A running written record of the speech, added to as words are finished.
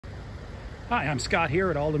Hi, I'm Scott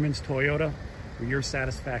here at Alderman's Toyota, where your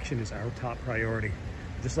satisfaction is our top priority.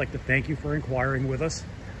 I'd just like to thank you for inquiring with us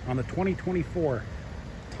on the 2024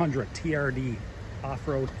 Tundra TRD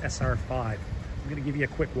Off-Road SR5. I'm going to give you a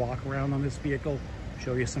quick walk around on this vehicle,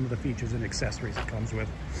 show you some of the features and accessories it comes with.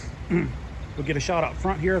 We'll get a shot up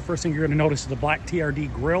front here. First thing you're going to notice is the black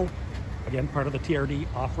TRD grille. Again, part of the TRD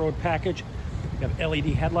off-road package. You have LED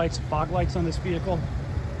headlights, fog lights on this vehicle.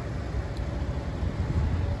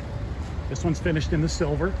 This one's finished in the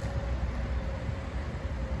silver.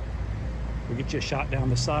 We'll get you a shot down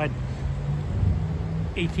the side.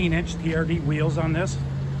 18-inch TRD wheels on this.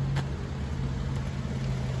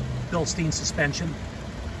 Bilstein suspension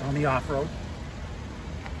on the off-road.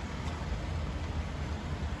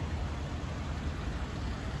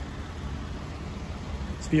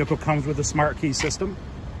 This vehicle comes with a smart key system.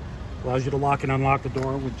 Allows you to lock and unlock the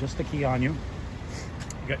door with just the key on you.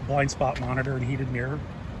 You got blind spot monitor and heated mirror.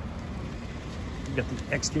 You got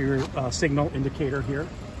the exterior signal indicator here.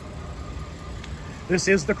 This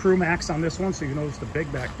is the CrewMax on this one, so you notice the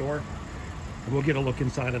big back door. And we'll get a look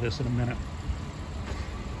inside of this in a minute.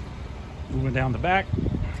 Moving down the back,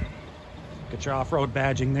 get your off-road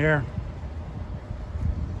badging there.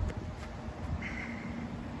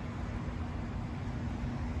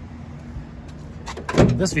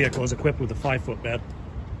 This vehicle is equipped with a 5-foot bed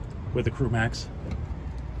with the CrewMax.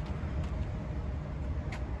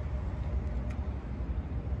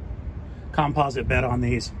 Composite bed on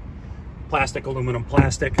these. Plastic, aluminum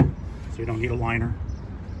plastic, so you don't need a liner.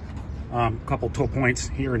 Couple tow points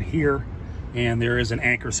here and here, and there is an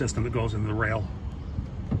anchor system that goes in the rail.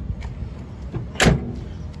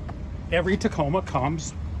 Every Tacoma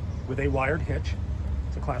comes with a wired hitch.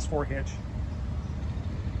 It's a class 4 hitch.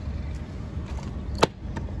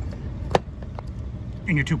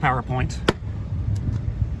 And your 2 power points.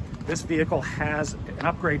 This vehicle has an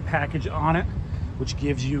upgrade package on it, which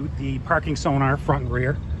gives you the parking sonar front and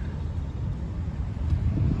rear.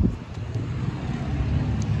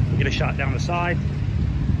 Get a shot down the side.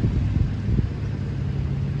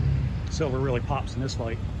 Silver really pops in this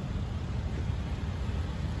light.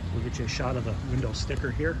 We'll get you a shot of the window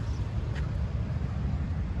sticker here.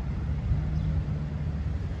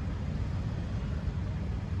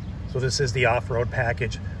 So this is the off-road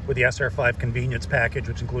package with the SR5 convenience package,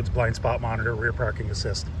 which includes blind spot monitor, rear parking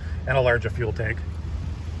assist, and a larger fuel tank.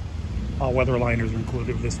 All weather liners are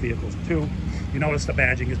included with this vehicle too. You notice the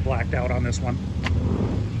badging is blacked out on this one.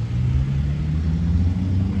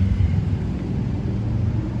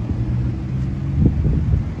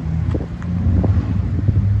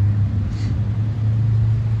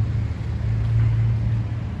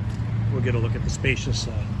 We'll get a look at the spacious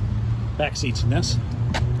back seats in this.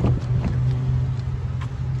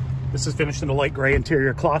 This is finished in a light gray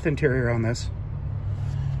interior, cloth interior on this.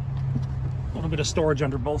 A little bit of storage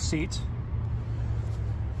under both seats.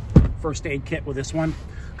 First aid kit with this one.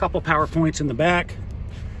 A couple power points in the back.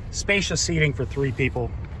 Spacious seating for 3 people.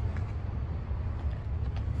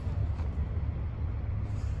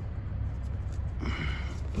 A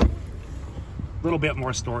little bit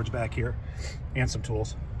more storage back here and some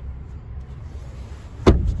tools.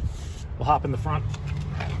 We'll hop in the front.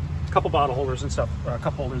 A couple bottle holders and stuff, or a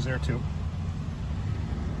cup holders there too.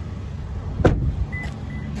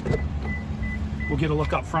 We'll get a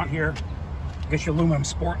look up front here. Get your aluminum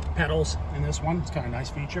sport pedals in this one. It's kind of a nice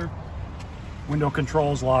feature. Window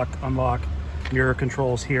controls, lock, unlock, mirror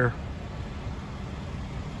controls here.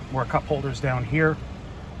 More cup holders down here.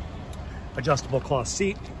 Adjustable cloth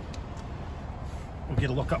seat. We'll get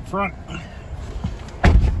a look up front.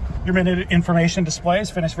 Your minute information displays,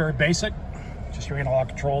 finished very basic. Just your analog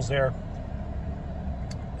controls there.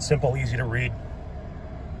 Simple, easy to read.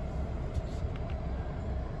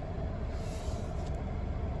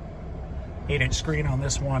 Eight-inch screen on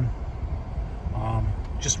this one.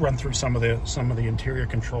 Just run through some of the interior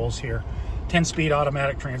controls here. 10-speed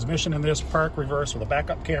automatic transmission in this. Park reverse with a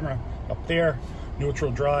backup camera up there.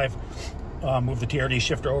 Neutral drive. Move the TRD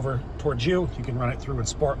shifter over towards you. You can run it through in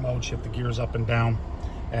sport mode. Shift the gears up and down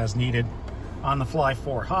as needed. On the fly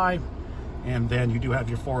 4 high. And then you do have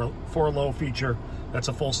your 4 low feature. That's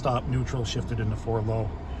a full stop neutral shifted into 4 low.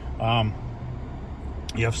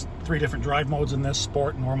 You have 3 different drive modes in this: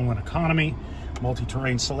 sport, normal, and economy.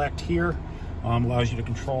 Multi-terrain select here allows you to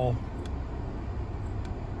control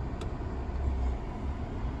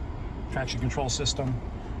traction control system,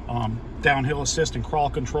 downhill assist and crawl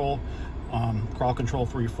control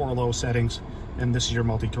for your 4 low settings, and this is your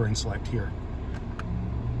multi-terrain select here.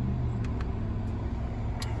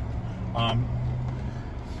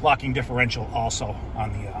 Locking differential also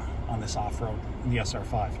on this off-road in the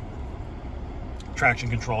SR5.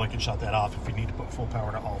 traction control, you can shut that off if you need to put full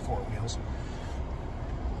power to all 4 wheels.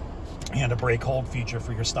 And a brake hold feature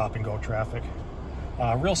for your stop and go traffic.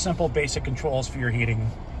 Real simple basic controls for your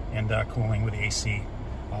heating and cooling with AC.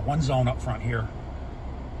 One zone up front here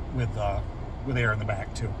with air in the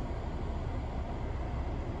back too.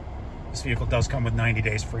 This vehicle does come with 90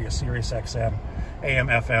 days free of Sirius XM, AM,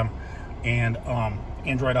 FM, and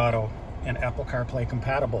Android Auto and Apple CarPlay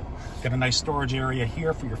compatible. Got a nice storage area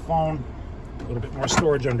here for your phone, a little bit more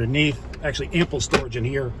storage underneath, actually ample storage in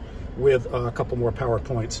here with a couple more power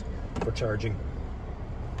points for charging.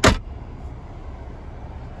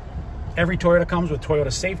 Every Toyota comes with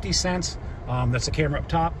Toyota Safety Sense. That's a camera up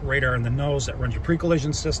top, radar in the nose that runs your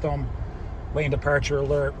pre-collision system, lane departure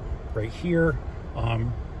alert right here,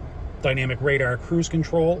 dynamic radar cruise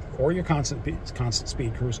control or your constant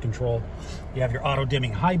speed cruise control. You have your auto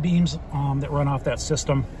dimming high beams that run off that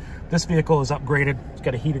system. This vehicle is upgraded. It's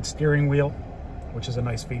got a heated steering wheel, which is a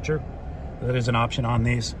nice feature. That is an option on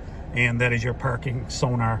these. And that is your parking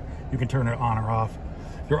sonar. You can turn it on or off.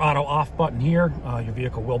 Your auto off button here, your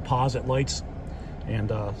vehicle will pause at lights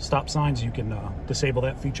and stop signs. You can disable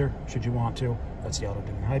that feature should you want to. That's the auto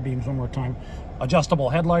dimming high beams one more time. Adjustable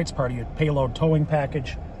headlights, part of your payload towing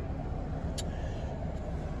package.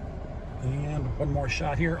 And one more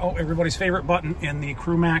shot here. Oh, everybody's favorite button in the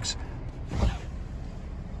CrewMax.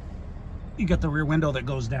 You got the rear window that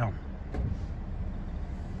goes down.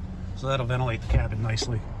 So that'll ventilate the cabin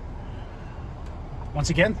nicely. Once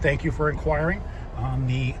again, thank you for inquiring on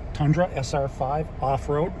the Tundra SR5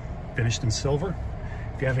 off-road, finished in silver.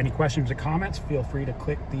 If you have any questions or comments, feel free to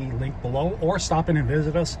click the link below or stop in and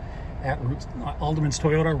visit us at Alderman's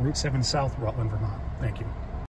Toyota, Route 7 South, Rutland, Vermont. Thank you.